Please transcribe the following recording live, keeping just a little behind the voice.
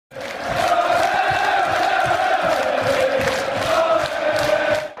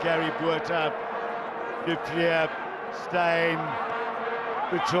Botha, Duprier, Steyn,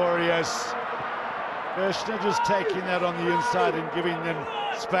 Pretorius. Kirshner just taking that on the inside and giving them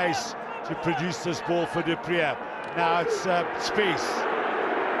space to produce this ball for Duprier. Now it's Spies.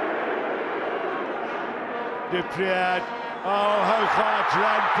 Duprier, oh, Hogart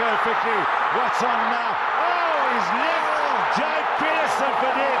ran perfectly. What's on now? Oh, he's left Joe Peterson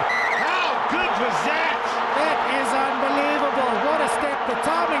for dead. How good was that? That is unbelievable. What a step. The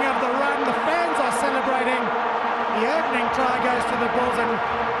timing of the run. The fans are celebrating. The opening try goes to the Bulls, and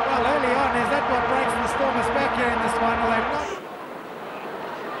well, early on, is that what breaks the Stormers back here in this final? They've not.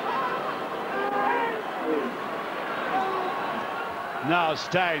 Now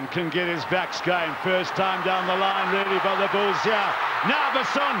Steyn can get his backs going. First time down the line really by the Bulls here. Now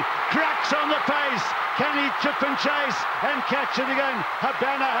Basson cracks on the pace. Can he chip and chase and catch it again?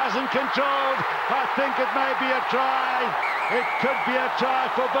 Habana hasn't controlled. I think it may be a try. It could be a try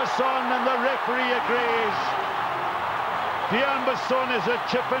for Basson, and the referee agrees. Dion Basson is a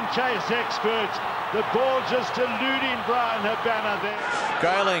chip and chase expert. The ball just eluding Brian Habana there.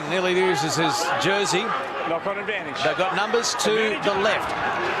 Grayling nearly loses his jersey. Knock on advantage. They've got numbers to the left.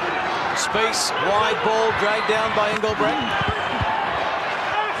 Spies, wide ball dragged down by Engelbrecht.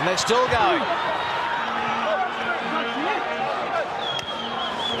 And they're still going.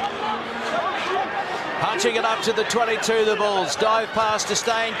 Punching it up to the 22, the Bulls. Dive past to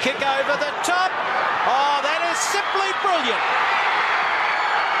Steyn, kick over the top. Oh, that is simply brilliant.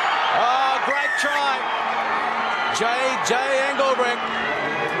 Oh, great try. J. Engelbrecht.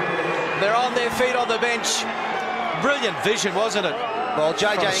 They're on their feet on the bench. Brilliant vision, wasn't it? Well,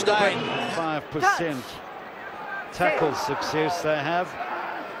 J.J. Steyn. 5% tackle success they have.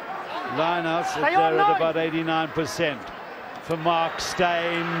 Lineouts that they're at about 89%. For Mark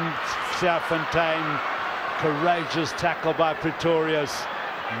Steyn, Serfontein, courageous tackle by Pretorius.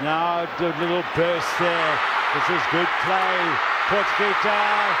 Now the little burst there. This is good play.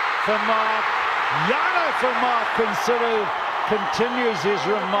 Potgieter for Mark. Yano for Mark continues his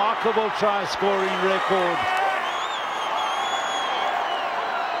remarkable try-scoring record.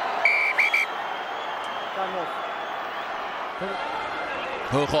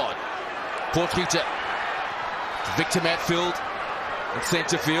 Hogard, Potgieter, Victor Matfield in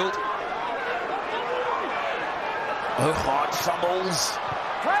centre field. Hogard fumbles.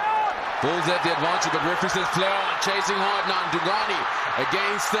 Ball's at the advantage, but referee says play on. Chasing hard now, Dugani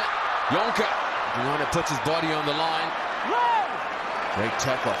against it. Yonka. Dugani puts his body on the line. Great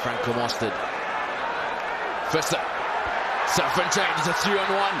tackle, Franco Mostert. Fister. Serfontein is a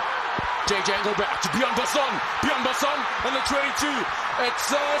 3-on-1. J.J. Engelbrecht to Bjorn Basson. Bjorn Basson on the 22. It's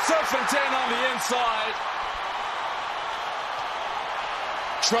Serfontein on the inside.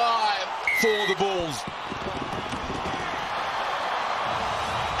 Try for the Bulls.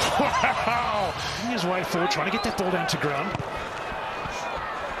 Wow! His way forward, trying to get that ball down to ground.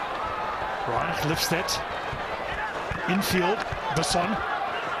 Right, lifts that. Infield, Basson.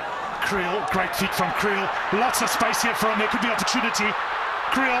 Creel, great feet from Creel. Lots of space here for him. There could be opportunity.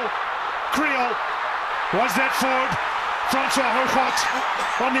 Creel. Was that forward? Francois Hogart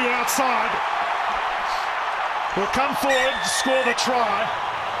on the outside. Will come forward, score the try.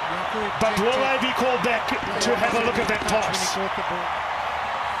 But will they be called back to have a look at that pass?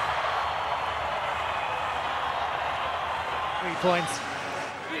 Points.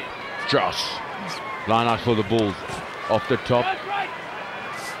 Josh. Line out for the Bulls. Off the top.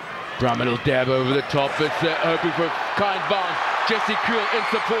 Brown little dab over the top. It's hoping for a kind bounce. Jesse Creel in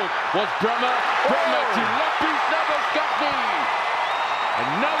support. Was Brummer. Brummer to Lapis Nabascatney.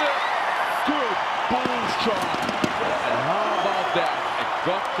 Another good Bulls try. And how about that? It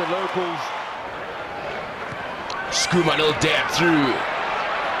got the locals. Skooma, little dab through.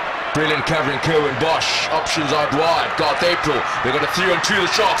 Brilliant covering, Kerwin Bosch. Options out wide. Garth April. They've got a 3-on-2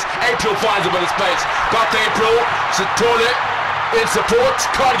 the Sharks. April finds a bit of space. Garth April. Sitole in support.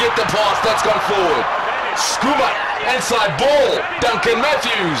 Can't get the pass. That's gone forward. Skooma. Inside ball. Duncan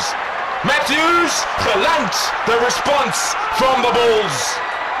Matthews. Geland. The response from the Bulls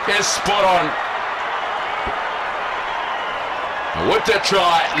is spot on. And with that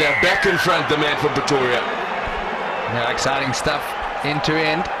try, they're back in front, the man from Pretoria. Yeah, exciting stuff end to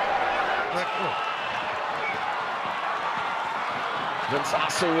end. Vince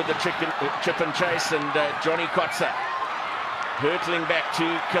Asu with the chip and chase, and Johnny Kotze hurtling back to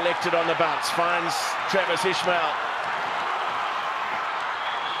collect it on the bounce. Finds Travis Ishmael.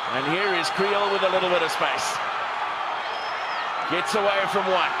 And here is Creel with a little bit of space. Gets away from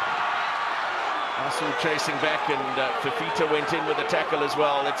one. Asu chasing back, and Fafita went in with a tackle as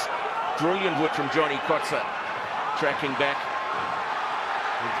well. It's brilliant work from Johnny Kotze. Tracking back.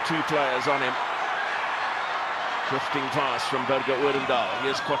 with two players on him. Drifting pass from Burger Odendaal.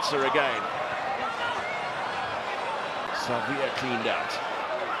 Here's Kotzer again. Savia cleaned out.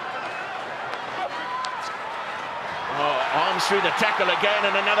 Oh, arms through the tackle again,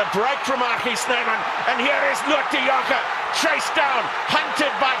 and another break from Archie Snyman. And here is Luotiaka, chased down,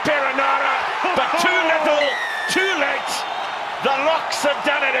 hunted by Perenara, but too little, too late. The Locks have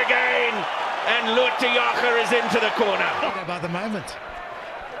done it again, and Luotiaka is into the corner. By the moment.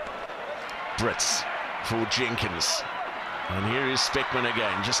 Brits for Jenkins. And here is Speckman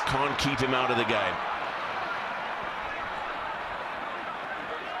again, just can't keep him out of the game.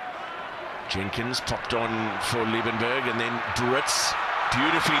 Jenkins popped on for Liebenberg, and then Brits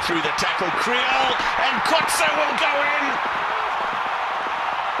beautifully through the tackle. Creole, and Kotzer will go in.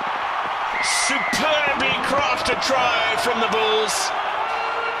 Superbly crafted try from the Bulls.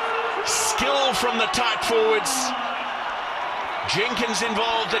 Skill from the tight forwards. Jenkins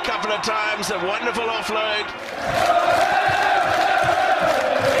involved a couple of times, a wonderful offload.